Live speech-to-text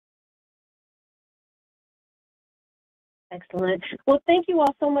Excellent. Well, thank you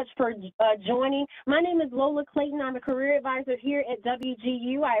all so much for joining. My name is Lola Clayton. I'm a career advisor here at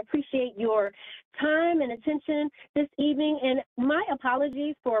WGU. I appreciate your time and attention this evening, and my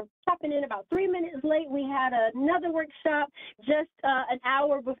apologies for popping in about 3 minutes late. We had another workshop just an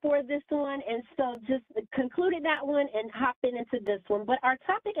hour before this one, and so just concluded that one and hopped into this one. But our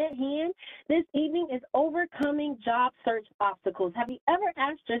topic at hand this evening is overcoming job search obstacles. Have you ever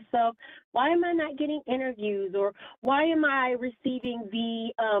asked yourself, why am I not getting interviews, or why am I receiving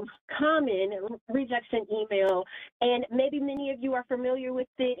the common rejection email? And maybe many of you are familiar with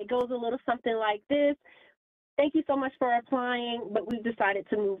it. It goes a little something like this: thank you so much for applying, but we've decided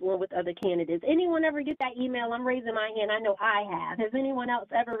to move on with other candidates. Anyone ever get that email? I'm raising my hand. I know I have. Has anyone else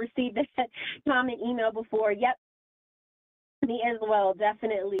ever received that common email before? Yep, me as well,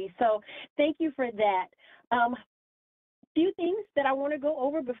 definitely. So thank you for that. Few things that I want to go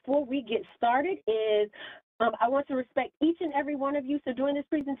over before we get started is I want to respect each and every one of you. So during this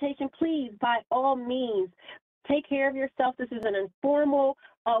presentation, please, by all means, take care of yourself. This is an informal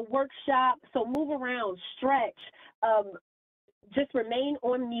workshop, so move around, stretch. Just remain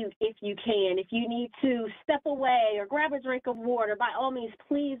on mute if you can. If you need to step away or grab a drink of water, by all means,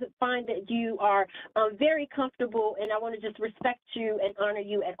 please find that you are very comfortable, and I want to just respect you and honor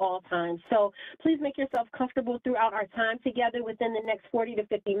you at all times. So please make yourself comfortable throughout our time together within the next 40 to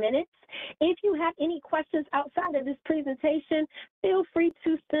 50 minutes. If you have any questions outside of this presentation, feel free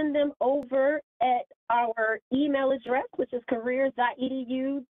to send them over at our email address, which is careers@wgu.edu.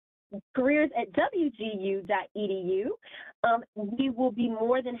 We will be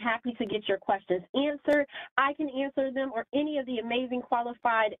more than happy to get your questions answered. I can answer them, or any of the amazing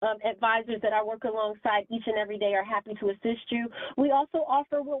qualified advisors that I work alongside each and every day are happy to assist you. We also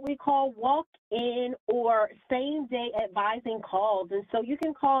offer what we call walk-in or same-day advising calls. And so you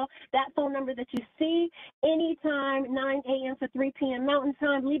can call that phone number that you see anytime, 9 a.m. to 3 p.m. Mountain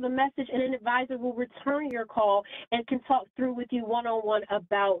Time, leave a message, and an advisor will return your call and can talk through with you one-on-one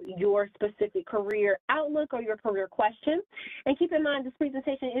about your specific career outlook or your career question. And keep in mind, this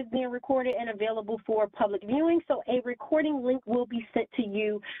presentation is being recorded and available for public viewing, so a recording link will be sent to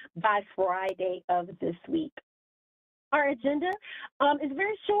you by Friday of this week. Our agenda is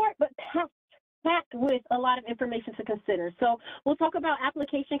very short, but packed with a lot of information to consider. So we'll talk about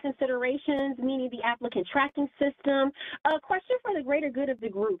application considerations, meaning the applicant tracking system. A question for the greater good of the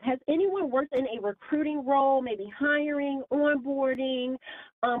group: has anyone worked in a recruiting role, maybe hiring, onboarding,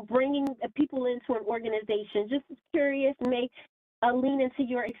 bringing people into an organization? Just curious, may lean into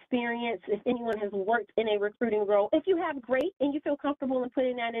your experience if anyone has worked in a recruiting role. If you have, great, and you feel comfortable in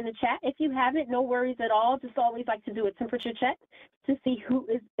putting that in the chat. If you haven't, no worries at all. Just always like to do a temperature check to see who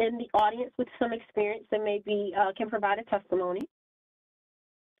is in the audience with some experience that maybe can provide a testimony.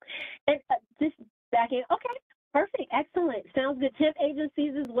 And just back in, okay. Perfect, excellent, sounds good. Temp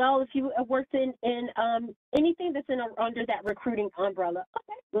agencies as well, if you worked in anything that's under that recruiting umbrella.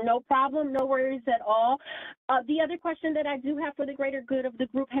 Okay, no problem, no worries at all. The other question that I do have for the greater good of the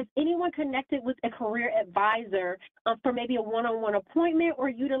group: has anyone connected with a career advisor for maybe a one-on-one appointment, or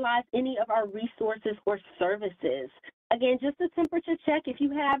utilized any of our resources or services? Again, just a temperature check. If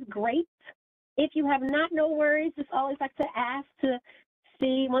you have, great. If you have not, no worries. Just always like to ask to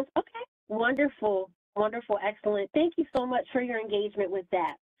see once. Okay, wonderful. Wonderful, excellent. Thank you so much for your engagement with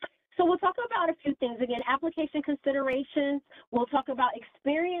that. So we'll talk about a few things. Again, application considerations. We'll talk about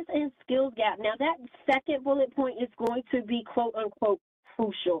experience and skills gap. Now, that second bullet point is going to be quote unquote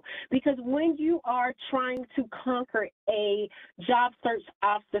crucial, because when you are trying to conquer a job search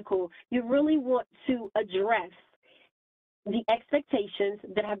obstacle, you really want to address the expectations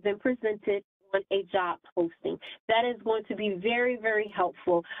that have been presented on a job posting. That is going to be very, very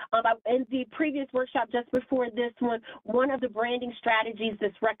helpful. In the previous workshop just before this one of the branding strategies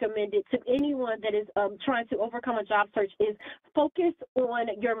that's recommended to anyone that is trying to overcome a job search is focus on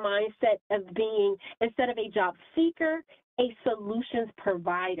your mindset of being, instead of a job seeker, a solutions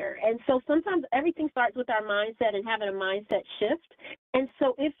provider. And so sometimes everything starts with our mindset and having a mindset shift. And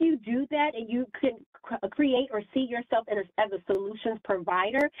so if you do that and you can create or see yourself as a solutions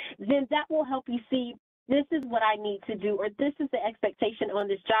provider, then that will help you see, this is what I need to do, or this is the expectation on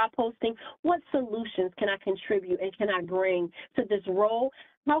this job posting. What solutions can I contribute and can I bring to this role?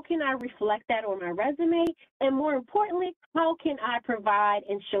 How can I reflect that on my resume? And more importantly, how can I provide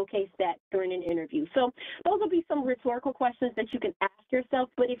and showcase that during an interview? So those will be some rhetorical questions that you can ask yourself,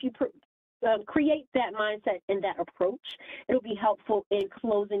 but if you create that mindset and that approach, it'll be helpful in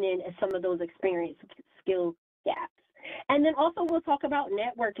closing in some of those experience skill gaps. And And then also we'll talk about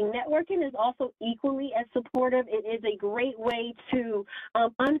networking. Networking is also equally as supportive. It is a great way to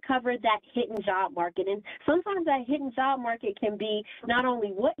uncover that hidden job market. And sometimes that hidden job market can be not only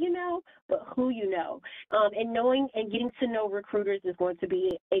what you know, but who you know. And knowing and getting to know recruiters is going to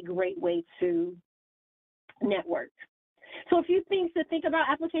be a great way to network. So a few things to think about: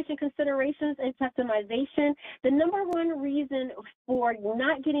 application considerations and customization. The number one reason for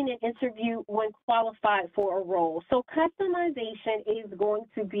not getting an interview when qualified for a role. So customization is going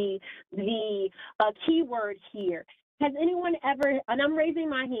to be the key word here. Has anyone ever, and I'm raising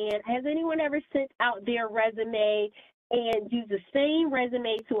my hand, has anyone ever sent out their resume and use the same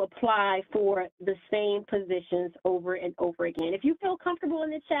resume to apply for the same positions over and over again? If you feel comfortable in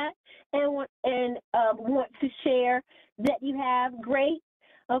the chat and want to share that you have, great.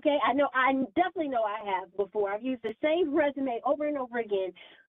 Okay, I definitely know I have before. I've used the same resume over and over again.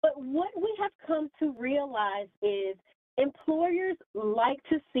 But what we have come to realize is employers like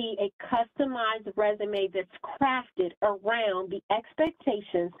to see a customized resume that's crafted around the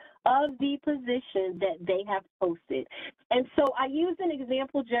expectations of the position that they have posted. And so I used an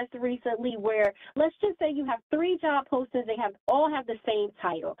example just recently where, let's just say you have 3 job postings, they all have the same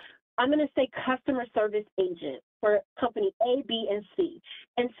title. I'm going to say customer service agent for company A, B, and C.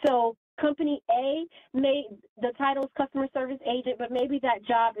 And so company A, the title is customer service agent, but maybe that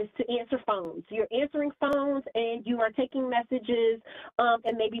job is to answer phones. You're answering phones and you are taking messages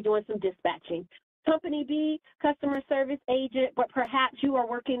and maybe doing some dispatching. Company B, customer service agent, but perhaps you are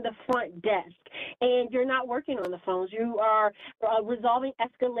working the front desk and you're not working on the phones. You are resolving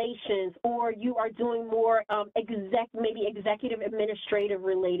escalations, or you are doing more maybe executive administrative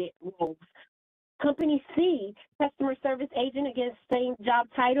related roles. Company C, customer service agent, again, same job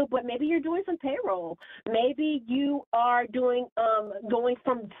title, but maybe you're doing some payroll. Maybe you are doing going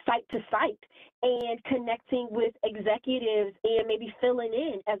from site to site and connecting with executives and maybe filling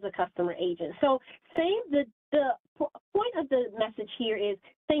in as a customer agent. So the point of the message here is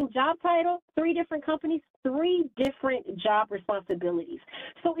same job title, 3 different companies, 3 different job responsibilities.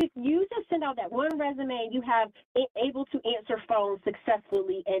 So if you just send out that one resume and you have able to answer phones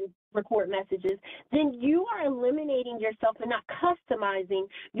successfully and record messages, then you are eliminating yourself and not customizing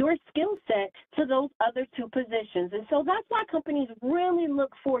your skill set to those other 2 positions. And so that's why companies really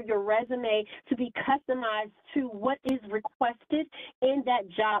look for your resume to be customized to what is requested in that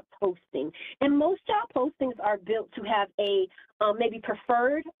job posting. And most job postings are built to have a maybe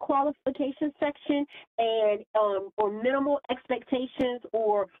preferred qualification section and or minimal expectations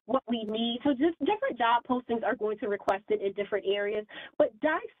or what we need. So just different job postings are going to request it in different areas, but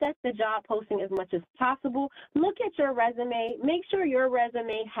dissect the job posting as much as possible. Look at your resume. Make sure your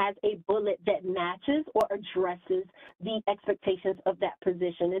resume has a bullet that matches or addresses the expectations of that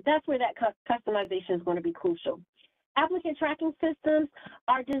position. And that's where that customization is going to be crucial. Applicant tracking systems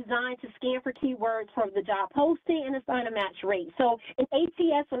are designed to scan for keywords from the job posting and assign a match rate. So an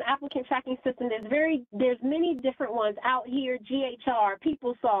ATS, an applicant tracking system, there's many different ones out here: GHR,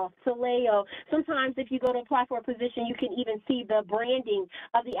 PeopleSoft, Taleo. Sometimes if you go to apply for a position, you can even see the branding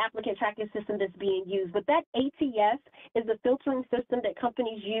of the applicant tracking system that's being used. But that ATS is a filtering system that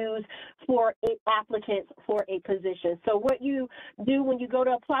companies use for applicants for a position. So what you do when you go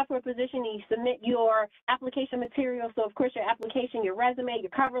to apply for a position, you submit your application material. So, of course, your application, your resume,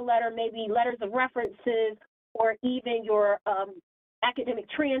 your cover letter, maybe letters of references, or even your academic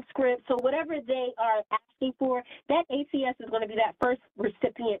transcript. So whatever they are asking for, that ATS is going to be that first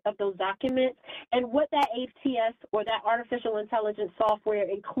recipient of those documents. And what that ATS or that artificial intelligence software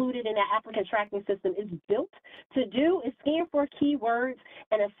included in that applicant tracking system is built to do is scan for keywords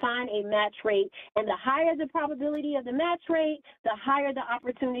and assign a match rate. And the higher the probability of the match rate, the higher the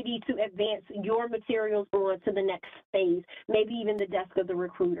opportunity to advance your materials on to the next phase, maybe even the desk of the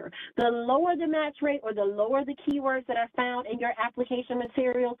recruiter. The lower the match rate or the lower the keywords that are found in your application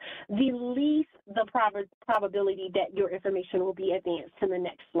materials, the least the probability that your information will be advanced to the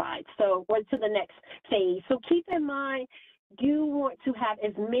next slide, or to the next phase. So keep in mind, you want to have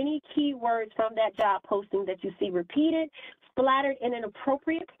as many keywords from that job posting that you see repeated, splattered in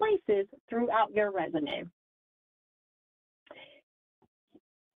appropriate places throughout your resume.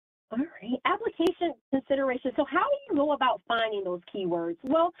 All right, application consideration. So how do you go about finding those keywords?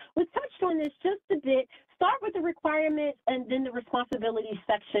 Well, we touched on this just a bit. Start with the requirements and then the responsibilities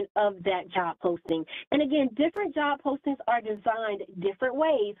section of that job posting. And again, different job postings are designed different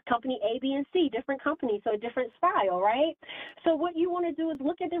ways. Company A, B, and C, different companies, so a different style, right? So what you want to do is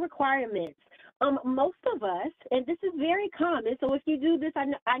look at the requirements. Most of us, and this is very common, so if you do this,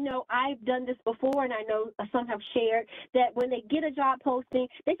 I know I've done this before, and I know some have shared that when they get a job posting,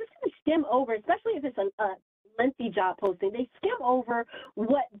 they just kind of skim over, especially if it's a lengthy job posting, they skim over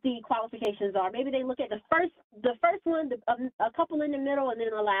what the qualifications are. Maybe they look at the first one, a couple in the middle, and then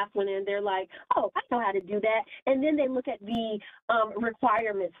the last one, and they're like, oh, I know how to do that. And then they look at the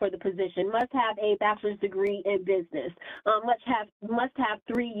requirements for the position. Must have a bachelor's degree in business. Must have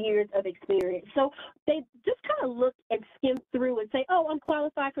 3 years of experience. So they just kind of look and skim through and say, oh, I'm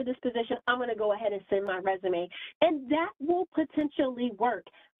qualified for this position. I'm going to go ahead and send my resume. And that will potentially work.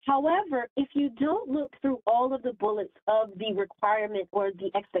 However, if you don't look through all of the bullets of the requirement or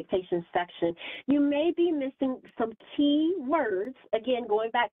the expectations section, you may be missing some key words. Again, going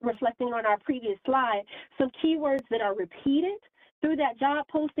back, reflecting on our previous slide, some keywords that are repeated through that job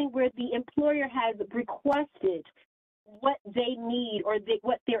posting where the employer has requested what they need or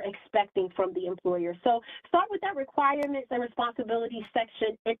what they're expecting from the employer. So start with that requirements and responsibilities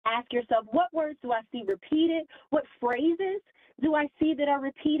section and ask yourself, what words do I see repeated? What phrases do I see that are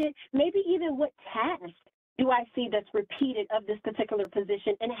repeated? Maybe even what tasks do I see that's repeated of this particular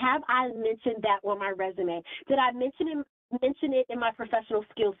position? And have I mentioned that on my resume? Did I mention it in my professional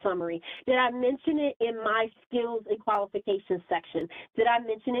skills summary? Did I mention it in my skills and qualifications section? Did I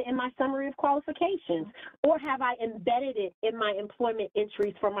mention it in my summary of qualifications? Or have I embedded it in my employment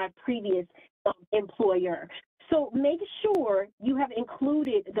entries for my previous employer? So make sure you have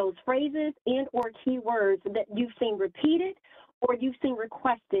included those phrases and or keywords that you've seen repeated or you've seen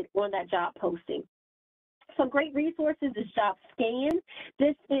requested on that job posting. Some great resources is JobScan.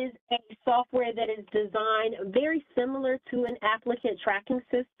 This is a software that is designed very similar to an applicant tracking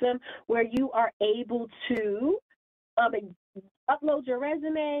system where you are able to upload your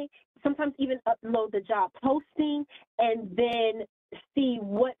resume, sometimes even upload the job posting, and then see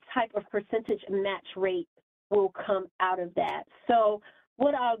what type of percentage match rate will come out of that. So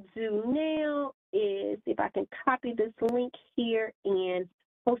what I'll do now is see if I can copy this link here and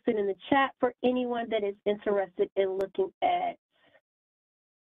post it in the chat for anyone that is interested in looking at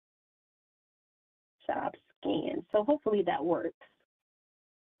JobScan. So hopefully that works.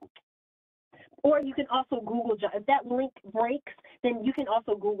 Or you can also Google, if that link breaks, then you can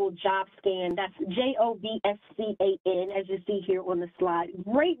also Google JobScan. That's JOBSCAN, as you see here on the slide.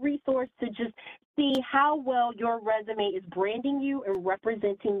 Great resource to just see how well your resume is branding you and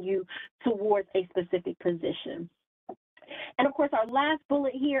representing you towards a specific position. And of course, our last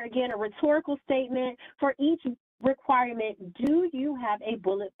bullet here, again, a rhetorical statement. For each requirement, do you have a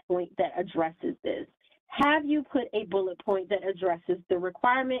bullet point that addresses this? Have you put a bullet point that addresses the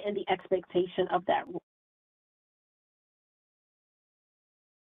requirement and the expectation of that role?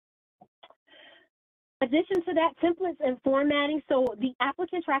 In addition to that, templates and formatting. So the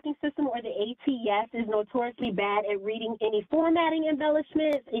applicant tracking system, or the ATS, is notoriously bad at reading any formatting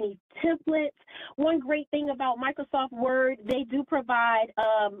embellishments, any templates. One great thing about Microsoft Word, they do provide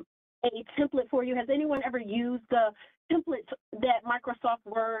a template for you. Has anyone ever used the templates that Microsoft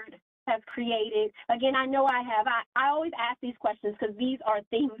Word has created? Again, I know I have. I always ask these questions because these are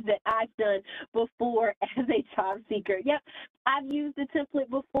things that I've done before as a job seeker. Yep, I've used the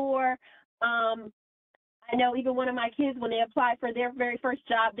template before. I know even one of my kids, when they apply for their very first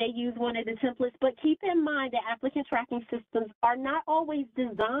job, they use one of the templates. But keep in mind that applicant tracking systems are not always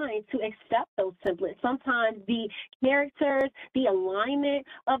designed to accept those templates. Sometimes the characters, the alignment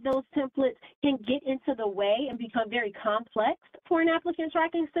of those templates can get into the way and become very complex for an applicant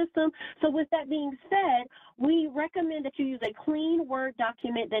tracking system. So with that being said, we recommend that you use a clean Word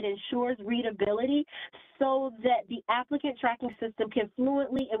document that ensures readability so that the applicant tracking system can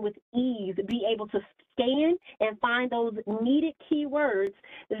fluently and with ease be able to scan and find those needed keywords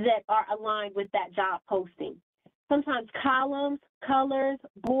that are aligned with that job posting. Sometimes columns, colors,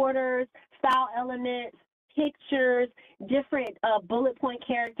 borders, style elements, pictures, different bullet point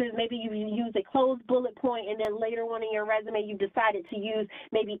characters. Maybe you use a closed bullet point and then later on in your resume you decided to use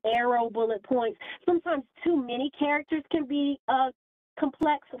maybe arrow bullet points. Sometimes too many characters can be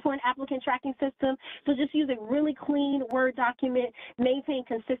complex for an applicant tracking system. So just use a really clean Word document. Maintain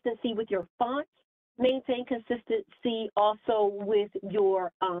consistency with your fonts. Maintain consistency also with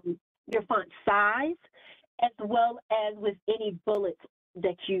your font size, as well as with any bullets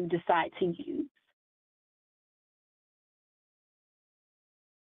that you decide to use.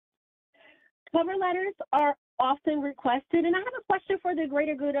 Cover letters are often requested, and I have a question for the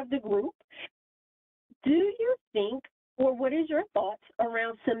greater good of the group. Do you think, or what is your thoughts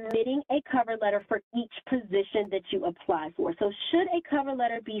around submitting a cover letter for each position that you apply for? So should a cover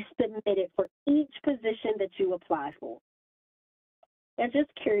letter be submitted for each position that you apply for? I'm just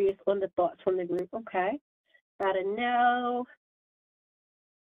curious on the thoughts from the group. Okay, gotta know.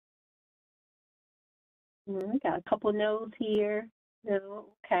 Got a couple no's here. No,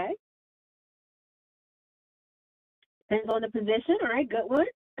 okay. Depends on the position. All right, good one.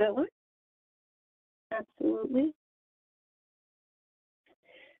 Good one. Absolutely.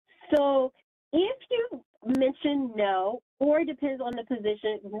 So if you mention no or depends on the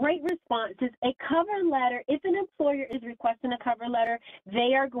position, great responses. A cover letter, if an employer is requesting a cover letter,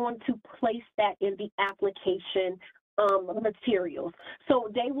 they are going to place that in the application materials. So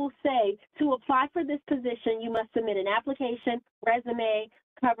they will say, to apply for this position, you must submit an application, resume,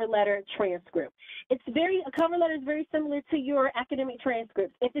 cover letter, transcript. A cover letter is very similar to your academic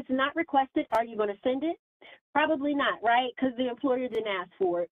transcripts. If it's not requested, are you going to send it? Probably not, right? Because the employer didn't ask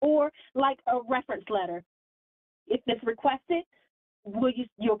for it. Or like a reference letter. If it's requested,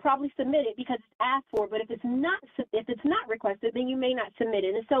 you'll probably submit it because it's asked for, but if it's not requested, then you may not submit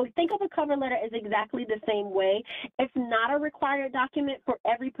it. And so think of a cover letter as exactly the same way. It's not a required document for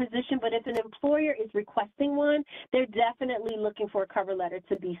every position, but if an employer is requesting one, they're definitely looking for a cover letter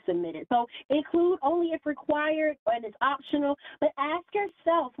to be submitted. So include only if required, and it's optional, but ask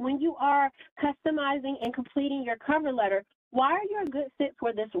yourself when you are customizing and completing your cover letter, why are you a good fit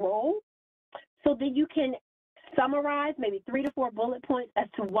for this role? So that you can summarize maybe 3 to 4 bullet points as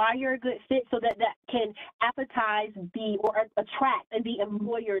to why you're a good fit, so that that can appetize or attract the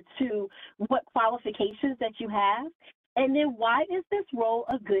employer to what qualifications that you have. And then why is this role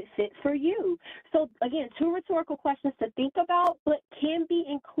a good fit for you? So again, 2 rhetorical questions to think about, but can be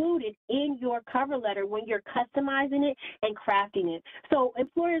included in your cover letter when you're customizing it and crafting it. So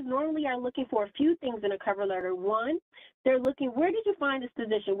employers normally are looking for a few things in a cover letter. One, they're looking, where did you find this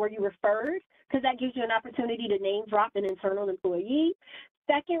position? Were you referred? Because that gives you an opportunity to name drop an internal employee.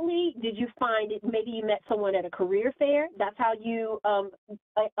 Secondly, did you find it, maybe you met someone at a career fair? That's how you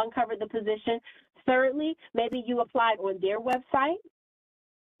uncovered the position. Thirdly, maybe you applied on their website.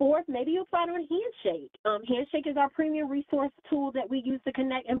 Fourth, maybe you applied on Handshake. Handshake is our premium resource tool that we use to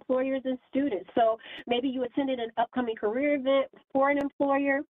connect employers and students. So maybe you attended an upcoming career event for an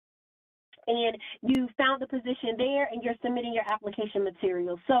employer, and you found the position there, and you're submitting your application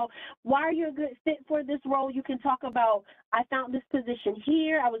materials. So why are you a good fit for this role? You can talk about, I found this position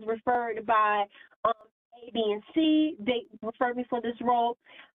here. I was referred by A, B, and C. They referred me for this role.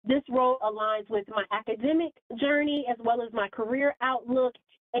 This role aligns with my academic journey as well as my career outlook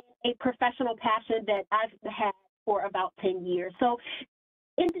and a professional passion that I've had for about 10 years. So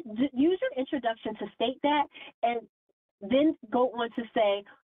use your introduction to state that, and then go on to say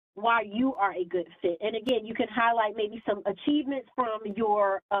why you are a good fit. And again, you can highlight maybe some achievements from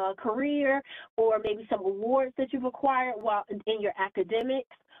your career, or maybe some awards that you've acquired while in your academics,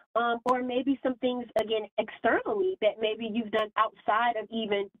 or maybe some things, again, externally that maybe you've done outside of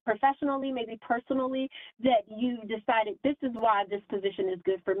even professionally, maybe personally, that you decided this is why this position is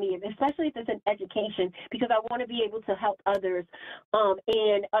good for me, especially if it's in education, because I want to be able to help others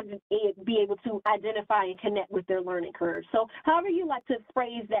and be able to identify and connect with their learning curve. So however you like to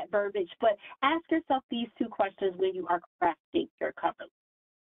phrase that verbiage, but ask yourself these 2 questions when you are crafting your cover.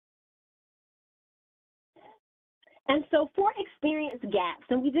 And so for experience gaps,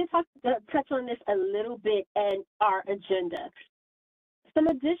 and we did touch on this a little bit in our agenda, some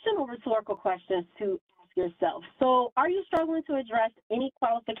additional rhetorical questions to ask yourself. So are you struggling to address any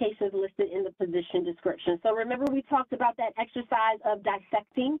qualifications listed in the position description? So remember, we talked about that exercise of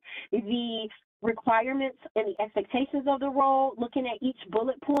dissecting the requirements and the expectations of the role, looking at each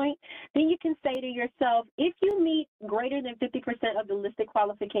bullet point. Then you can say to yourself, if you meet greater than 50% of the listed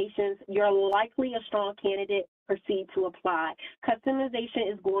qualifications, you're likely a strong candidate. Proceed to apply.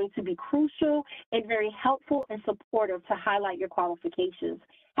 Customization is going to be crucial and very helpful and supportive to highlight your qualifications.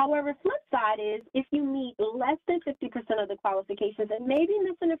 However, flip side is, if you meet less than 50% of the qualifications and maybe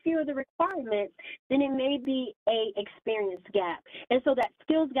missing a few of the requirements, then it may be a experience gap. And so that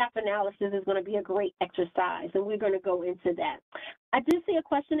skills gap analysis is going to be a great exercise, and we're going to go into that. I did see a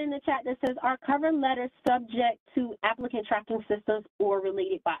question in the chat that says, are cover letters subject to applicant tracking systems or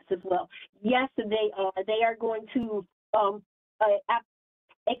related bots as well? Yes, they are. They are going to,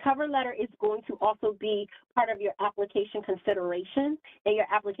 a cover letter is going to also be part of your application consideration and your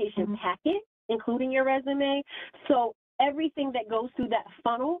application packet, including your resume. So everything that goes through that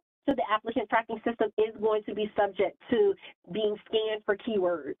funnel to the applicant tracking system is going to be subject to being scanned for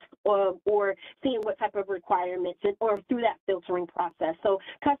keywords, or seeing what type of requirements, or through that filtering process. So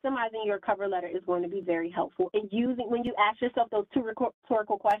customizing your cover letter is going to be very helpful. And when you ask yourself those 2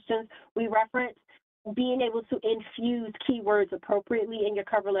 rhetorical questions we referenced, being able to infuse keywords appropriately in your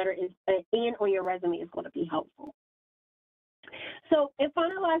cover letter and on your resume is going to be helpful. So in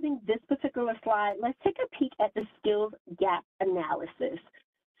finalizing this particular slide, let's take a peek at the skills gap analysis.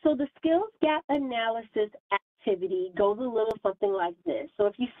 So the skills gap analysis asks activity goes a little something like this. So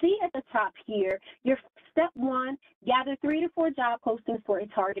if you see at the top here, your step 1, gather 3 to 4 job postings for a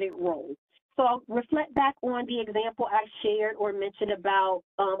targeted role. So I'll reflect back on the example I shared or mentioned about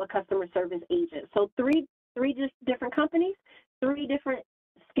a customer service agent. So three different companies, 3 different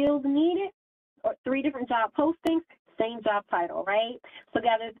skills needed, or 3 different job postings, same job title, right? So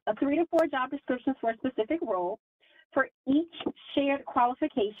gather 3 to 4 job descriptions for a specific role. For each shared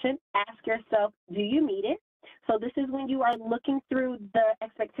qualification, ask yourself, do you meet it? So this is when you are looking through the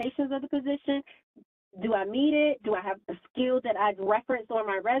expectations of the position. Do I meet it? Do I have a skill that I've referenced on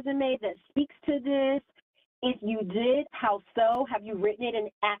my resume that speaks to this? If you did, how so? Have you written it in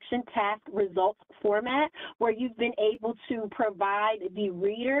action, task, results format where you've been able to provide the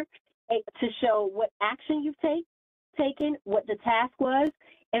reader to show what action you've taken, what the task was,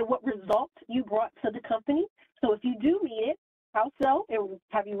 and what results you brought to the company? So if you do meet it, how so? And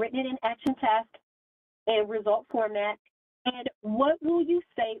have you written it in action, task, and result format? And what will you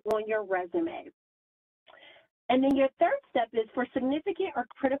say on your resume? And then your third step is for significant or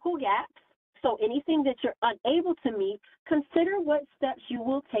critical gaps. So anything that you're unable to meet, consider what steps you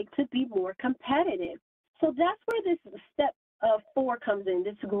will take to be more competitive. So that's where this step 4 comes in,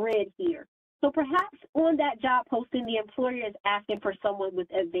 this grid here. So perhaps on that job posting, the employer is asking for someone with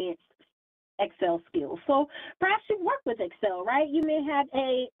advanced Excel skills. So perhaps you work with Excel, right? You may have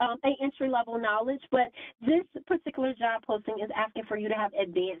a entry-level knowledge, but this particular job posting is asking for you to have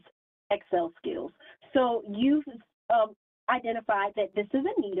advanced Excel skills. So you've identified that this is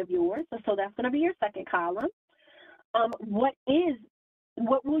a need of yours, so that's going to be your second column.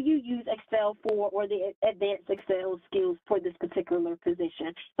 What will you use Excel for, or the advanced Excel skills for this particular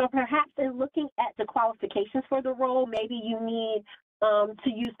position? So perhaps in looking at the qualifications for the role, maybe you need to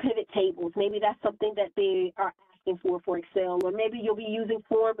use pivot tables. Maybe that's something that they are asking for Excel, or maybe you'll be using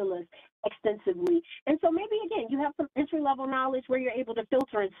formulas extensively. And so maybe, again, you have some entry-level knowledge where you're able to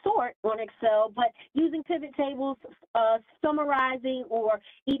filter and sort on Excel, but using pivot tables, summarizing, or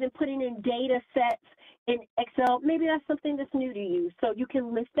even putting in data sets in Excel, maybe that's something that's new to you. So you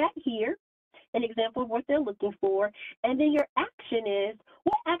can list that here, an example of what they're looking for. And then your action is,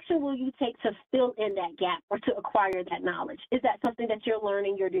 what action will you take to fill in that gap or to acquire that knowledge? Is that something that you're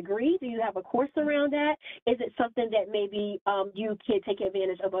learning your degree? Do you have a course around that? Is it something that maybe you can take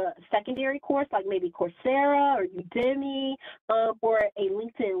advantage of a secondary course, like maybe Coursera or Udemy or a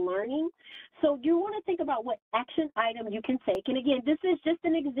LinkedIn Learning? So you want to think about what action item you can take. And again, this is just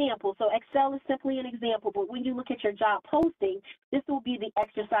an example. So Excel is simply an example, but when you look at your job posting, this will be the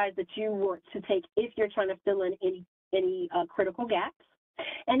exercise that you want to take if you're trying to fill in any critical gaps.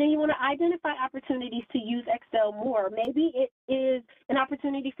 And then you want to identify opportunities to use Excel more. Maybe it is an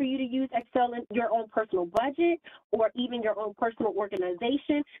opportunity for you to use Excel in your own personal budget or even your own personal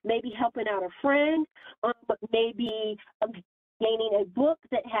organization, maybe helping out a friend, maybe gaining a book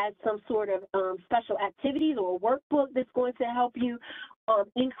that has some sort of special activities or a workbook that's going to help you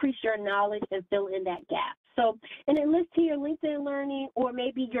increase your knowledge and fill in that gap. So, and it lists here LinkedIn Learning, or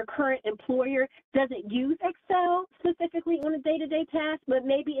maybe your current employer doesn't use Excel specifically on a day-to-day task, but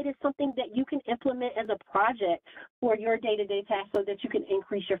maybe it is something that you can implement as a project for your day-to-day task so that you can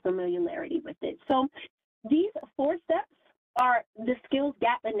increase your familiarity with it. So these 4 steps are the skills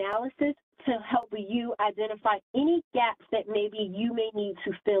gap analysis to help you identify any gaps that maybe you may need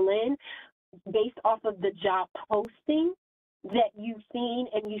to fill in based off of the job posting that you've seen,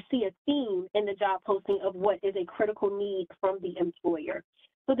 and you see a theme in the job posting of what is a critical need from the employer.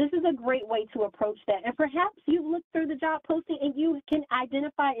 So this is a great way to approach that. And perhaps you've looked through the job posting and you can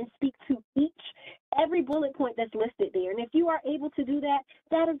identify and speak to every bullet point that's listed there. And if you are able to do that,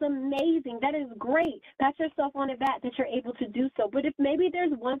 that is amazing. That is great. Pat yourself on the back that you're able to do so. But if maybe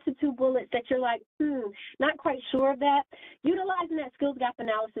there's 1 to 2 bullets that you're like, not quite sure of that, utilizing that skills gap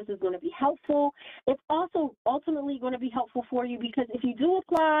analysis is going to be helpful. It's also ultimately going to be helpful for you because if you do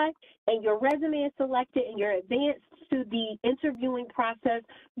apply and your resume is selected and you're advanced to the interviewing process,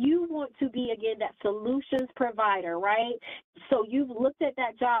 you want to be, again, that solutions provider, right? So you've looked at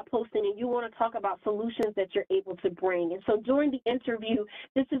that job posting and you want to talk about solutions that you're able to bring. And so during the interview,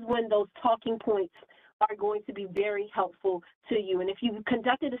 this is when those talking points are going to be very helpful to you. And if you've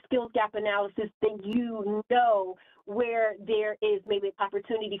conducted a skills gap analysis, then you know where there is maybe an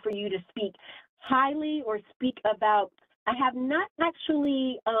opportunity for you to speak highly or speak about, I have not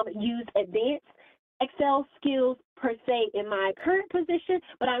actually used advanced Excel skills per se in my current position,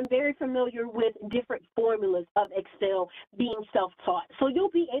 but I'm very familiar with different formulas of Excel being self-taught. So you'll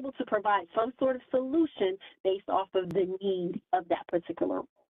be able to provide some sort of solution based off of the need of that particular role.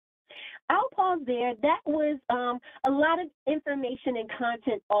 I'll pause there. That was a lot of information and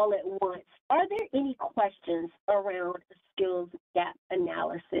content all at once. Are there any questions around skills gap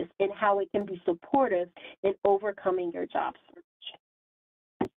analysis and how it can be supportive in overcoming your job search?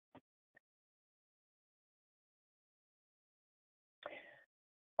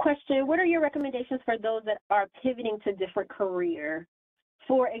 Question, what are your recommendations for those that are pivoting to different career?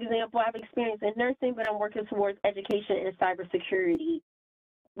 For example, I have experience in nursing, but I'm working towards education and cybersecurity,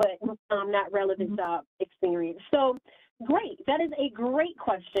 but not relevant job experience. So great, that is a great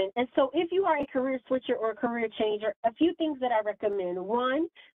question. And so if you are a career switcher or a career changer, a few things that I recommend. One,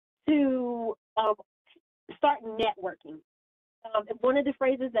 to start networking. One of the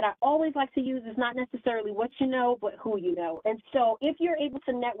phrases that I always like to use is not necessarily what you know, but who you know. And so if you're able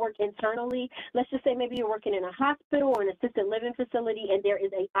to network internally, let's just say maybe you're working in a hospital or an assisted living facility and there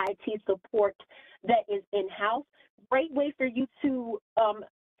is a IT support that is in-house, great way for you to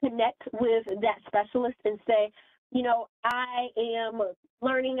connect with that specialist and say, you know, I am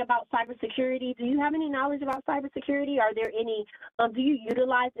learning about cybersecurity. Do you have any knowledge about cybersecurity? Are there any, do you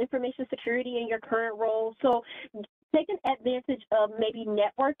utilize information security in your current role? So taking advantage of maybe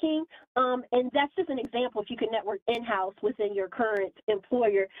networking, and that's just an example if you can network in-house within your current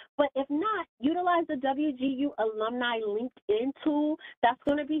employer. But if not, utilize the WGU Alumni LinkedIn tool. That's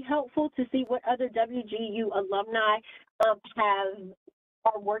going to be helpful to see what other WGU alumni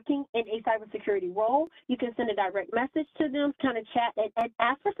are working in a cybersecurity role. You can send a direct message to them, kind of chat and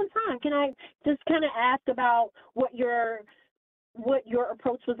ask for some time. Can I just kind of ask about what your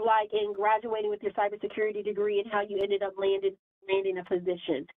approach was like in graduating with your cybersecurity degree and how you ended up landing a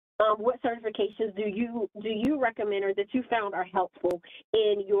position? What certifications do you recommend or that you found are helpful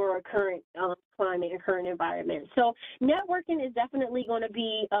in your current climate and current environment? So networking is definitely going to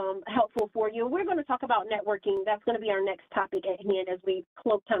be helpful for you. We're going to talk about networking. That's going to be our next topic at hand as we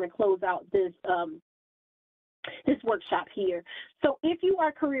kind of close out this this workshop here. So if you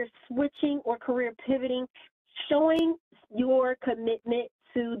are career switching or career pivoting, showing your commitment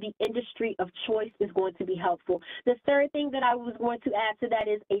to the industry of choice is going to be helpful. The third thing that I was going to add to that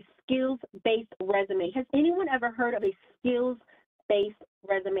is a skills-based resume. Has anyone ever heard of a skills-based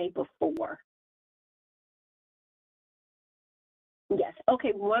resume before? Yes.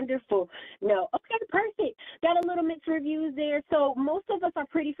 Okay, wonderful. No. Okay, perfect. Got a little mixed reviews there. So most of us are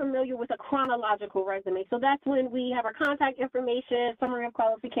pretty familiar with a chronological resume. So that's when we have our contact information, summary of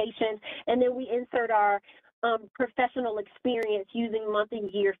qualifications, and then we insert our professional experience using month and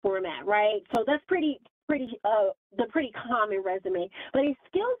year format, right? So that's the pretty common resume. But a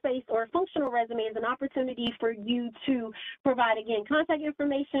skills-based or functional resume is an opportunity for you to provide, again, contact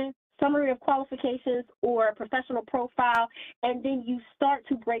information, summary of qualifications, or a professional profile, and then you start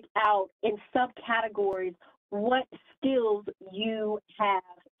to break out in subcategories what skills you have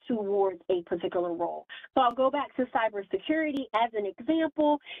towards a particular role. So I'll go back to cybersecurity as an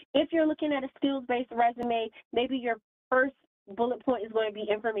example. If you're looking at a skills-based resume, maybe your first bullet point is going to be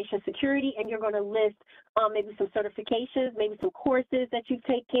information security, and you're going to list maybe some certifications, maybe some courses that you've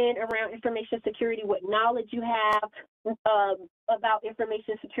taken around information security, what knowledge you have about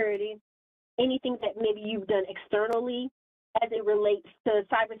information security, anything that maybe you've done externally as it relates to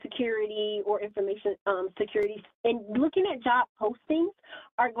cybersecurity or information security. And looking at job postings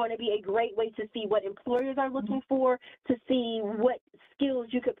are going to be a great way to see what employers are looking for, to see what skills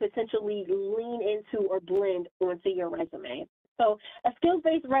you could potentially lean into or blend onto your resume. So a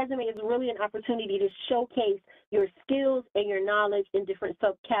skills-based resume is really an opportunity to showcase your skills and your knowledge in different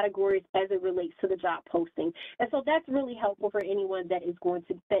subcategories as it relates to the job posting. And so that's really helpful for anyone that is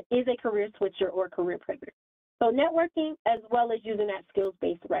a career switcher or career pivoter. So networking as well as using that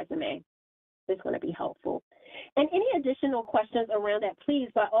skills-based resume is going to be helpful. And any additional questions around that, please,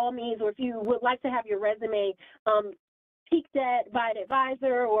 by all means, or if you would like to have your resume peeked at by an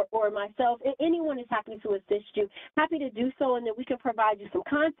advisor or myself, anyone is happy to assist you. Happy to do so, and then we can provide you some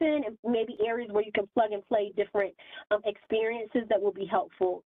content and maybe areas where you can plug and play different experiences that will be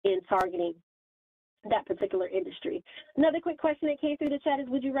helpful in targeting that particular industry. Another quick question that came through the chat is,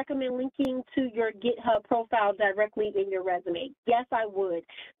 would you recommend linking to your GitHub profile directly in your resume? Yes, I would.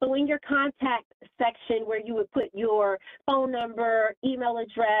 So in your contact section where you would put your phone number, email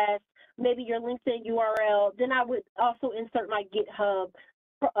address, maybe your LinkedIn URL, then I would also insert my GitHub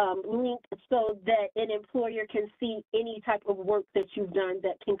link so that an employer can see any type of work that you've done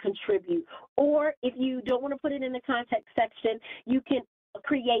that can contribute. Or if you don't want to put it in the contact section, you can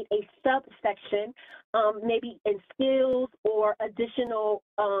create a subsection, maybe in skills or additional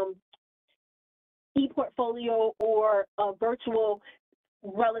e-portfolio or virtual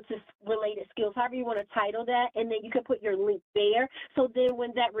relative related skills, however you want to title that, and then you can put your link there. So then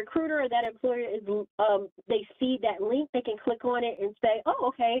when that recruiter or that employer is, they see that link, they can click on it and say, oh,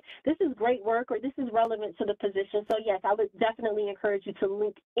 okay, this is great work, or this is relevant to the position. So yes, I would definitely encourage you to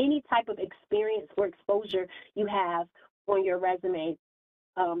link any type of experience or exposure you have on your resume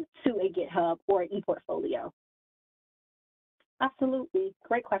to a GitHub or an ePortfolio. Absolutely,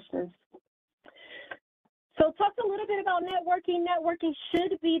 great questions. So talk a little bit about networking. Networking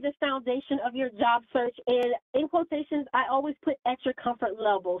should be the foundation of your job search. And in quotations, I always put at your comfort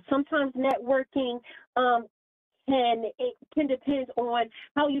level. Sometimes networking can depend on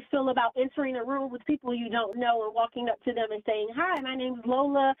how you feel about entering a room with people you don't know and walking up to them and saying, hi, my name is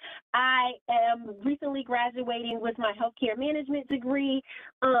Lola. I am recently graduating with my healthcare management degree.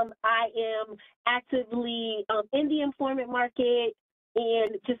 I am actively in the employment market,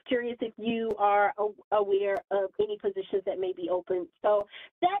 and just curious if you are aware of any positions that may be open. So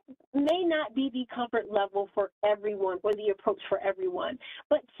that may not be the comfort level for everyone or the approach for everyone.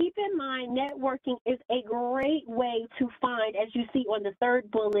 But keep in mind, networking is a great way to find, as you see on the third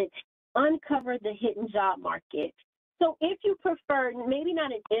bullet, uncover the hidden job market. So if you prefer maybe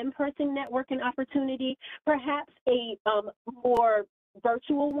not an in-person networking opportunity, perhaps a more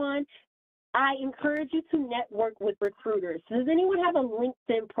virtual one, I encourage you to network with recruiters. Does anyone have a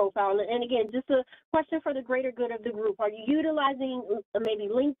LinkedIn profile? And again, just a question for the greater good of the group. Are you utilizing maybe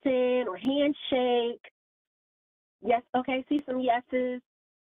LinkedIn or Handshake? Yes, okay, see some yeses.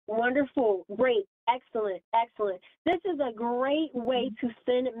 Wonderful, great, excellent, excellent. This is a great way to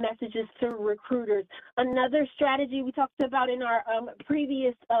send messages to recruiters. Another strategy we talked about in our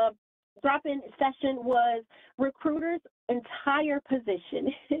previous drop-in session was recruiters' entire position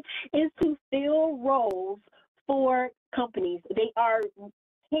is to fill roles for companies. They are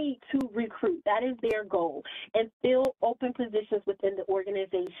paid to recruit. That is their goal, and fill open positions within the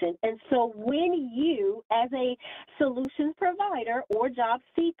organization. And so when you, as a solutions provider or job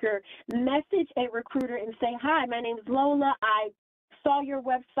seeker, message a recruiter and say, hi, my name is Lola. I saw your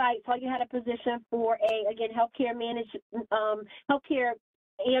website, saw you had a position for again, healthcare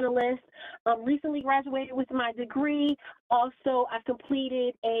analyst, recently graduated with my degree. Also, I've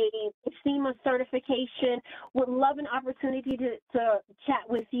completed a SEMA certification. Would love an opportunity to chat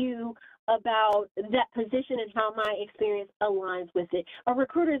with you about that position and how my experience aligns with it. A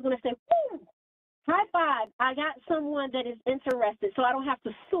recruiter is going to say, whoo, high five, I got someone that is interested, so I don't have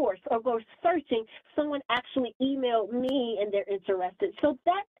to source or go searching. Someone actually emailed me and they're interested. So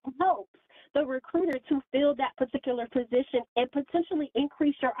that helps the recruiter to fill that particular position and potentially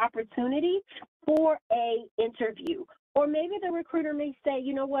increase your opportunity for an interview. Or maybe the recruiter may say,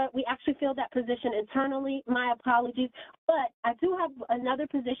 you know what, we actually filled that position internally, my apologies, but I do have another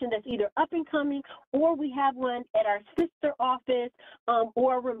position that's either up and coming, or we have one at our sister office,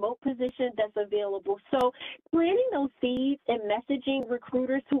 or a remote position that's available. So planting those seeds and messaging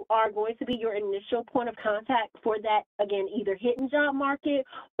recruiters who are going to be your initial point of contact for that, again, either hidden job market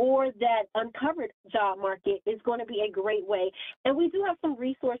or that uncovered job market is going to be a great way. And we do have some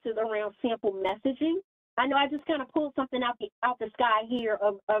resources around sample messaging. I know I just kind of pulled something out the sky here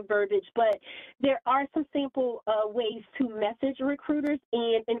of verbiage, but there are some sample ways to message recruiters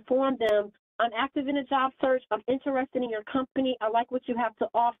and inform them, I'm active in a job search, I'm interested in your company, I like what you have to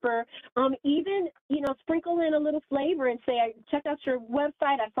offer. Even, sprinkle in a little flavor and say, I checked out your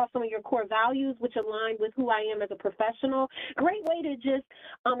website, I saw some of your core values, which align with who I am as a professional. Great way to just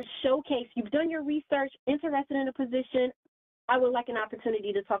showcase you've done your research, interested in a position. I would like an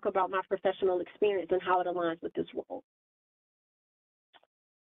opportunity to talk about my professional experience and how it aligns with this role.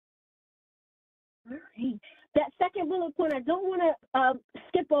 All right. That second bullet point, I don't want to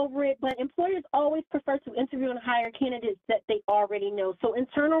skip over it, but employers always prefer to interview and hire candidates that they already know. So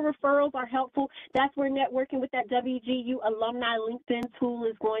internal referrals are helpful. That's where networking with that WGU alumni LinkedIn tool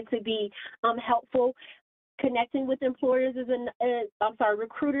is going to be helpful. Connecting with employers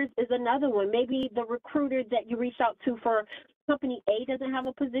recruiters is another one. Maybe the recruiter that you reach out to for company A doesn't have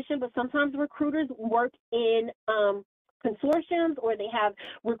a position, but sometimes recruiters work in consortiums, or they have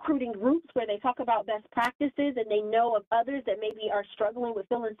recruiting groups where they talk about best practices and they know of others that maybe are struggling with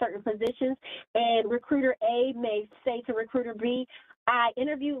filling certain positions. And recruiter A may say to recruiter B, I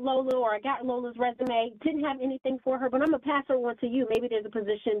interviewed Lola, or I got Lola's resume, didn't have anything for her, but I'm going to pass her on to you. Maybe there's a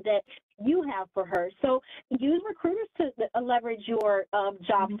position that you have for her. So use recruiters to leverage your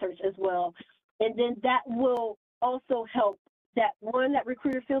job search as well. And then that will also help that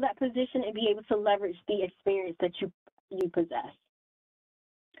recruiter fill that position and be able to leverage the experience that you possess.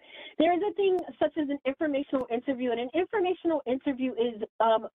 There is a thing such as an informational interview, and an informational interview is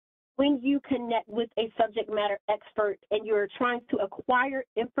when you connect with a subject matter expert and you're trying to acquire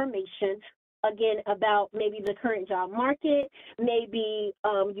information, again, about maybe the current job market, maybe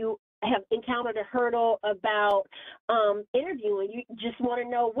you have encountered a hurdle about interviewing. You just want to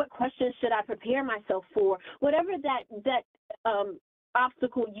know, what questions should I prepare myself for? Whatever that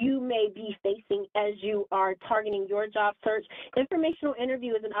obstacle you may be facing as you are targeting your job search, informational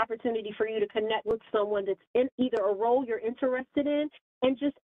interview is an opportunity for you to connect with someone that's in either a role you're interested in and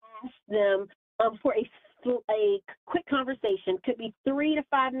just ask them for a quick conversation. Could be 3 to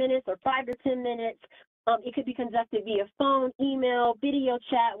 5 minutes or 5 to 10 minutes. It could be conducted via phone, email, video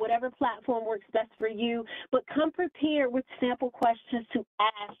chat, whatever platform works best for you. But come prepared with sample questions to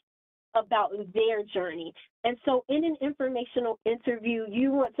ask about their journey. And so in an informational interview,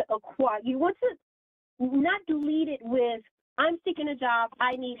 you want to not delete it with, I'm seeking a job,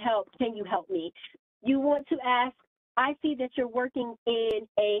 I need help, can you help me? You want to ask, I see that you're working in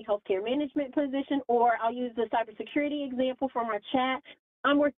a healthcare management position, or I'll use the cybersecurity example from our chat.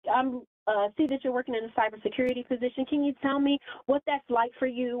 See that you're working in a cybersecurity position. Can you tell me what that's like for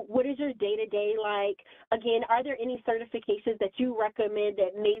you? What is your day-to-day like? Again, are there any certifications that you recommend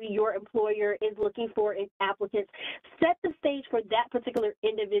that maybe your employer is looking for in applicants? Set the stage for that particular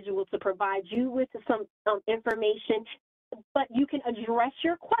individual to provide you with some information, but you can address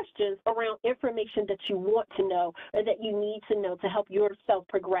your questions around information that you want to know or that you need to know to help yourself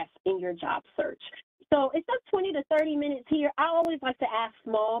progress in your job search. So it's up 20 to 30 minutes here. I always like to ask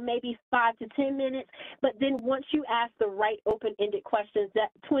small, maybe 5 to 10 minutes, but then once you ask the right open-ended questions, that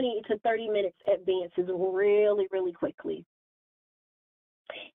 20 to 30 minutes advances really, really quickly.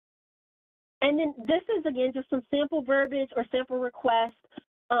 And then this is, again, just some sample verbiage or sample requests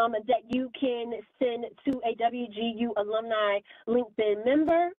that you can send to a WGU alumni LinkedIn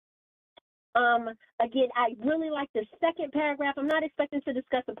member. Again, I really like the second paragraph. I'm not expecting to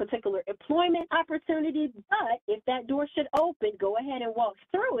discuss a particular employment opportunity, but if that door should open, go ahead and walk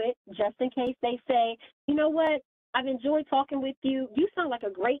through it just in case they say, you know what, I've enjoyed talking with you. You sound like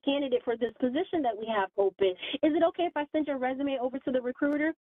a great candidate for this position that we have open. Is it okay if I send your resume over to the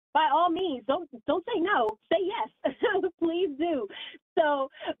recruiter? By all means, don't say no, say yes. Please do. So,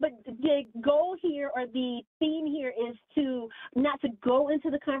 but the goal here or the theme here is to not to go into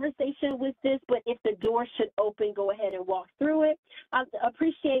the conversation with this, but if the door should open, go ahead and walk through it. I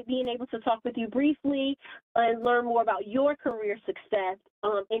appreciate being able to talk with you briefly and learn more about your career success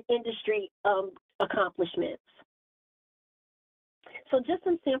and industry accomplishments. So just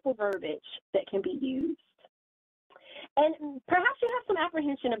some sample verbiage that can be used. And perhaps you have some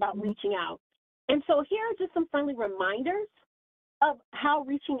apprehension about reaching out. And so here are just some friendly reminders of how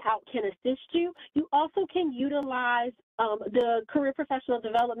reaching out can assist you. You also can utilize the Career Professional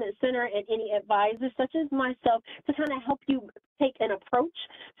Development Center and any advisors such as myself to kind of help you take an approach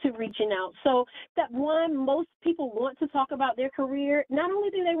to reaching out. So that one, most people want to talk about their career. Not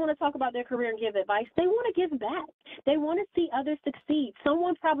only do they want to talk about their career and give advice, they want to give back. They want to see others succeed.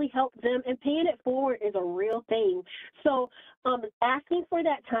 Someone probably helped them, and paying it forward is a real thing. So asking for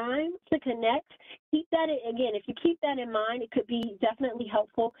that time to connect, keep that, again, if you keep that in mind, it could be definitely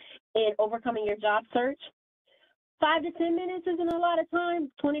helpful in overcoming your job search. 5 to 10 minutes isn't a lot of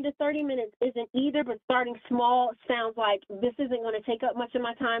time. 20 to 30 minutes isn't either, but starting small sounds like this isn't going to take up much of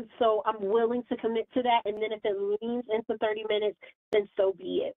my time, so I'm willing to commit to that. And then if it leans into 30 minutes, then so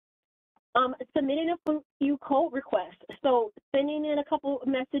be it. Submitting a few cold requests. So sending in a couple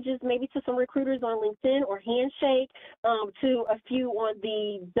messages maybe to some recruiters on LinkedIn or Handshake, to a few on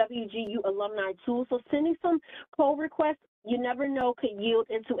the WGU alumni tool. So sending some cold requests, you never know, could yield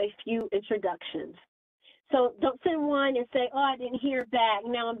into a few introductions. So don't send one and say, oh, I didn't hear back,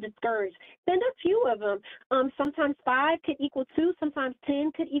 now I'm discouraged. Send a few of them. Sometimes 5 could equal 2, sometimes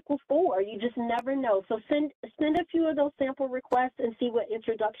 10 could equal 4. You just never know. So send a few of those sample requests and see what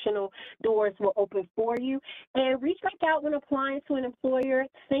introductional doors will open for you. And reach back out when applying to an employer.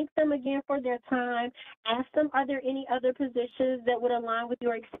 Thank them again for their time. Ask them, are there any other positions that would align with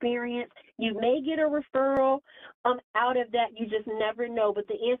your experience? You may get a referral out of that. You just never know. But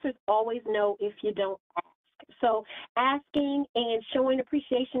the answer is always no if you don't ask. So asking and showing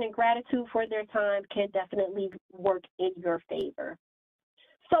appreciation and gratitude for their time can definitely work in your favor.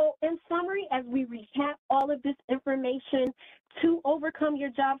 So in summary, as we recap all of this information, to overcome your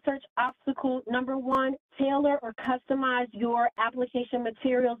job search obstacle, number 1, tailor or customize your application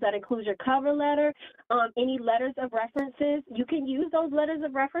materials. That includes your cover letter, any letters of references. You can use those letters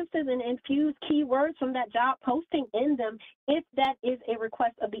of references and infuse keywords from that job posting in them if that is a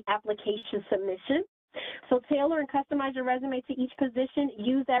request of the application submission. So tailor and customize your resume to each position.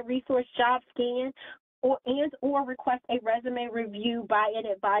 Use that resource JobScan. or request a resume review by an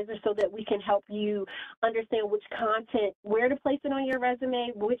advisor so that we can help you understand which content, where to place it on your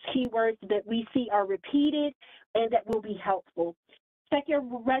resume, which keywords that we see are repeated and that will be helpful. Check your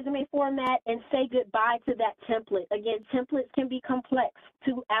resume format and say goodbye to that template. Again, templates can be complex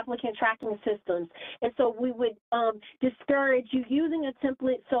to applicant tracking systems. And so we would discourage you using a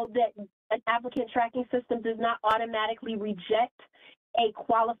template so that an applicant tracking system does not automatically reject a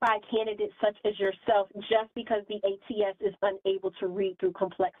qualified candidate such as yourself just because the ATS is unable to read through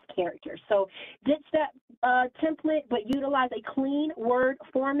complex characters. So ditch that template, but utilize a clean Word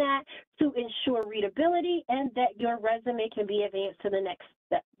format to ensure readability and that your resume can be advanced to the next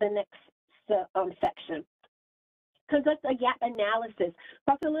section. Conduct a gap analysis.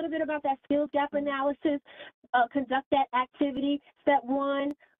 Talk a little bit about that skills gap analysis. Conduct that activity. Step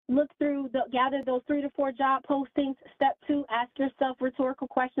 1, look through, gather those 3 to 4 job postings. Step 2, ask yourself rhetorical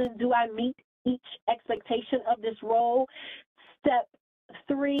questions. Do I meet each expectation of this role? Step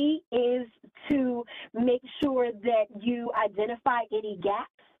 3 is to make sure that you identify any gaps.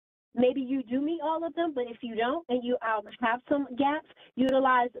 Maybe you do meet all of them, but if you don't and you have some gaps,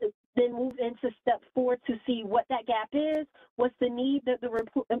 then move into step 4 to see what that gap is, what's the need that the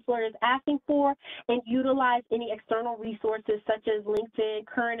employer is asking for, and utilize any external resources such as LinkedIn,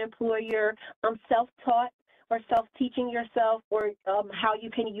 current employer, self-taught or self-teaching yourself, or how you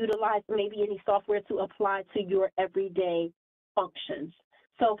can utilize maybe any software to apply to your everyday functions.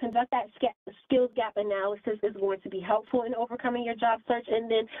 So conduct that skills gap analysis is going to be helpful in overcoming your job search. And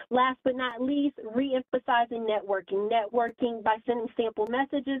then last but not least, re-emphasizing networking. Networking by sending sample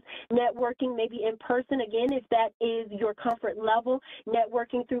messages, networking maybe in person, again, if that is your comfort level,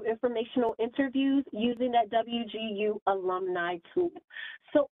 networking through informational interviews using that WGU alumni tool.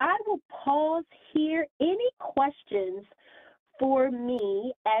 So I will pause here. Any questions for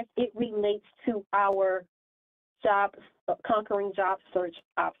me as it relates to our conquering job search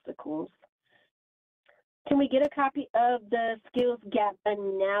obstacles? Can we get a copy of the skills gap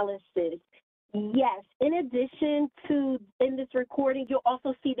analysis? Yes. In addition to in this recording, you'll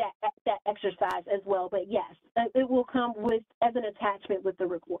also see that exercise as well. But yes, it will come with as an attachment with the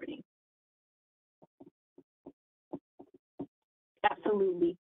recording.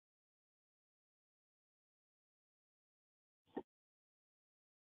 Absolutely.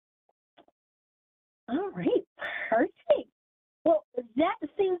 All right, perfect. Well, that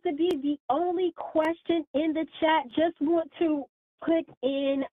seems to be the only question in the chat. Just want to put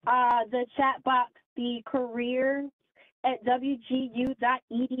in the chat box the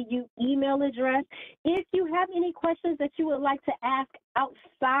careers@wgu.edu email address. If you have any questions that you would like to ask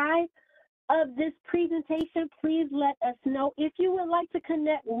outside of this presentation, please let us know. If you would like to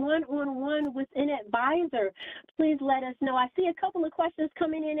connect one-on-one with an advisor, please let us know. I see a couple of questions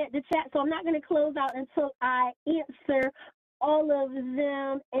coming in at the chat, so I'm not going to close out until I answer all of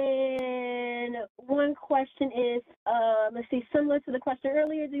them. And one question is, let's see, similar to the question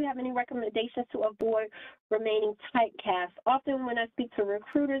earlier, do you have any recommendations to avoid remaining typecast? Often when I speak to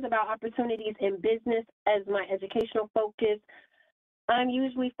recruiters about opportunities in business as my educational focus, I'm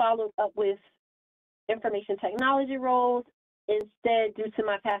usually followed up with information technology roles. Instead, due to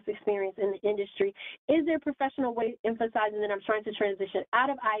my past experience in the industry, is there a professional way emphasizing that I'm trying to transition out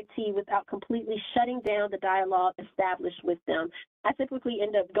of IT without completely shutting down the dialogue established with them? I typically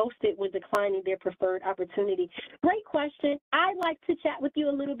end up ghosted when declining their preferred opportunity. Great question. I'd like to chat with you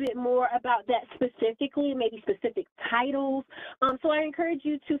a little bit more about that specifically, maybe specific titles. So I encourage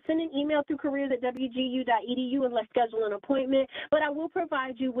you to send an email through careers@wgu.edu and let's schedule an appointment. But I will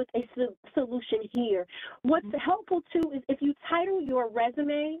provide you with a solution here. What's helpful too is if you title your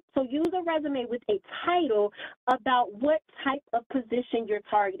resume, so use a resume with a title about what type of position you're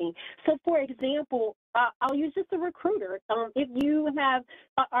targeting. So for example, I'll use just a recruiter. If you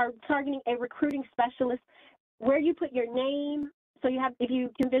are targeting a recruiting specialist, where you put your name, so if you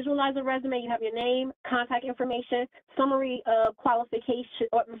can visualize a resume, you have your name, contact information, summary of qualification,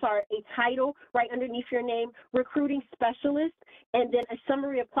 a title right underneath your name, recruiting specialist, and then a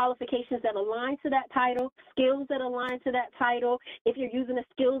summary of qualifications that align to that title, skills that align to that title. If you're using a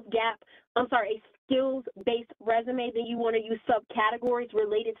skills-based resume, then you want to use subcategories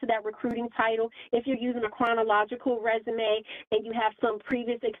related to that recruiting title. If you're using a chronological resume and you have some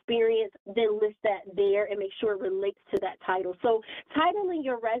previous experience, then list that there and make sure it relates to that title. So titling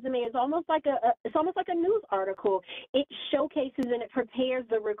your resume is almost like a news article. It showcases and it prepares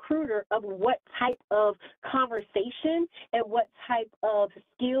the recruiter of what type of conversation and what type of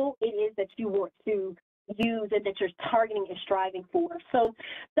skill it is that you want to use and that you're targeting and striving for. So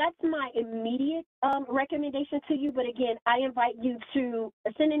that's my immediate recommendation to you. But again, I invite you to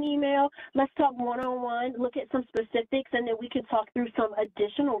send an email. Let's talk one-on-one, look at some specifics, and then we can talk through some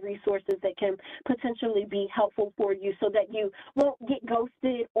additional resources that can potentially be helpful for you so that you won't get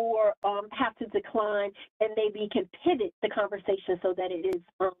ghosted or have to decline, and maybe can pivot the conversation so that it is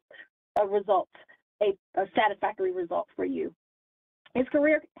a result, a satisfactory result for you. Is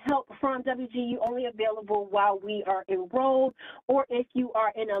career help from WGU only available while we are enrolled, or if you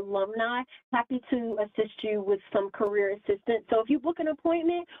are an alumni? Happy to assist you with some career assistance. So if you book an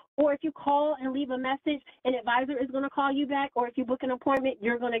appointment, or if you call and leave a message, an advisor is going to call you back, or if you book an appointment,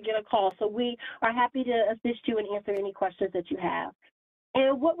 you're going to get a call. So we are happy to assist you and answer any questions that you have.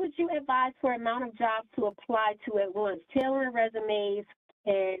 And what would you advise for amount of jobs to apply to at once? Tailoring resumes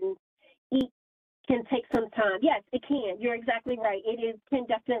and can take some time. Yes, it can. You're exactly right. It can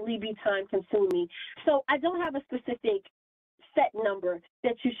definitely be time consuming. So I don't have a specific set number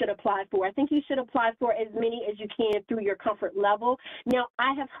that you should apply for. I think you should apply for as many as you can through your comfort level. Now,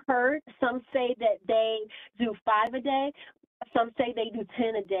 I have heard some say that they do 5 a day. Some say they do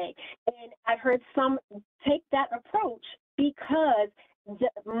 10 a day. And I've heard some take that approach because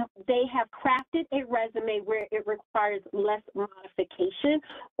they have crafted a resume where it requires less modification,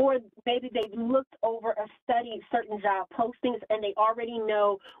 or maybe they've looked over or studied certain job postings and they already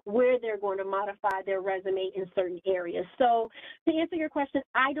know where they're going to modify their resume in certain areas. So to answer your question,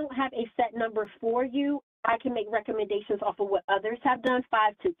 I don't have a set number for you. I can make recommendations off of what others have done,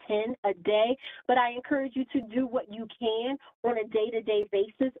 5 to 10 a day, but I encourage you to do what you can on a day-to-day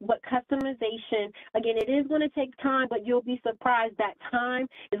basis. But customization, again, it is going to take time, but you'll be surprised that time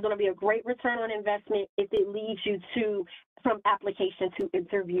is going to be a great return on investment if it leads you to from application to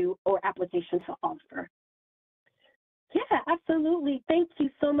interview or application to offer. Yeah, absolutely. Thank you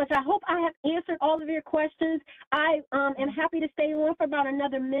so much. I hope I have answered all of your questions. I am happy to stay on for about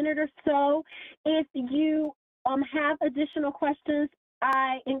another minute or so. If you have additional questions,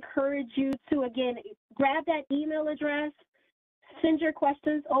 I encourage you to, again, grab that email address, send your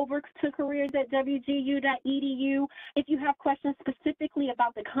questions over to careers@wgu.edu. If you have questions specifically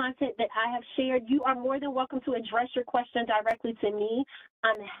about the content that I have shared, you are more than welcome to address your question directly to me.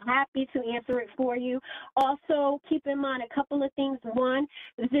 I'm happy to answer it for you. Also, keep in mind a couple of things. One,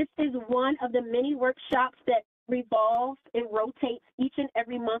 this is one of the many workshops that revolves and rotates each and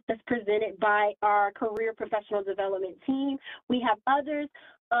every month that's presented by our career professional development team. We have others,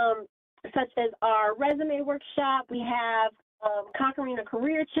 such as our resume workshop. We have conquering a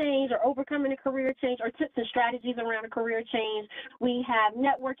career change or overcoming a career change, or tips and strategies around a career change. We have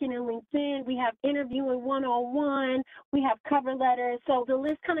networking in LinkedIn. We have interviewing one-on-one. We have cover letters. So the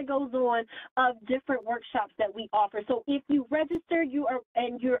list kind of goes on of different workshops that we offer. So if you register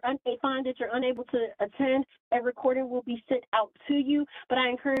and find that you're unable to attend, a recording will be sent out to you. But I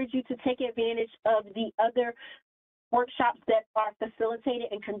encourage you to take advantage of the other workshops that are facilitated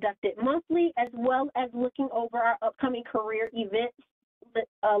and conducted monthly, as well as looking over our upcoming career events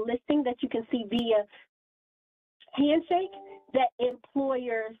listing that you can see via Handshake that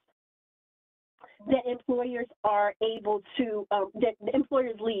employers are able to, that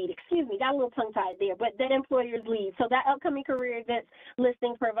employers lead, excuse me, got a little tongue-tied there, but that employers lead. So that upcoming career events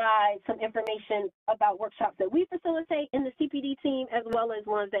listing provides some information about workshops that we facilitate in the CPD team, as well as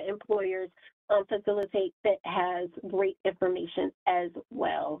ones that employers facilitate that has great information as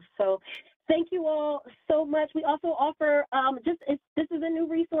well. So thank you all so much. We also offer, this is a new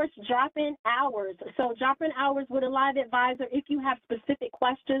resource, drop-in hours. So drop-in hours with a live advisor. If you have specific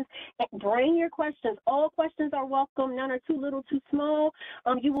questions, bring your questions. All questions are welcome. None are too little, too small.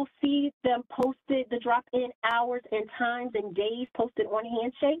 You will see them posted, the drop-in hours and times and days posted on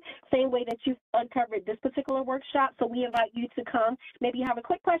Handshake, same way that you uncovered this particular workshop. So we invite you to come. Maybe you have a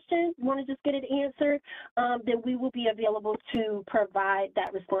quick question, you want to just get it answered, then we will be available to provide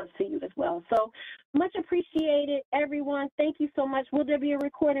that response to you as well. So much appreciated, everyone. Thank you so much. Will there be a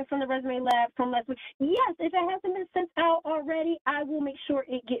recording from the Resume Lab from last week? Yes, if it hasn't been sent out already, I will make sure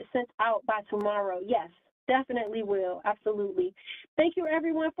it gets sent out by tomorrow. Yes, definitely will. Absolutely. Thank you,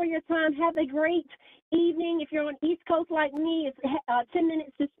 everyone, for your time. Have a great evening. If you're on East Coast like me, it's 10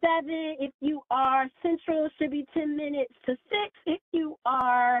 minutes to 7. If you are Central, it should be 10 minutes to 6. If you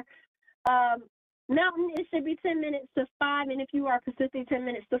are Mountain, it should be 10 minutes to 5, and if you are Pacific, 10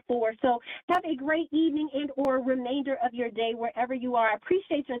 minutes to 4. So have a great evening and or remainder of your day wherever you are. I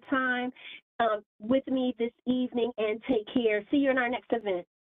appreciate your time with me this evening, and take care. See you in our next event.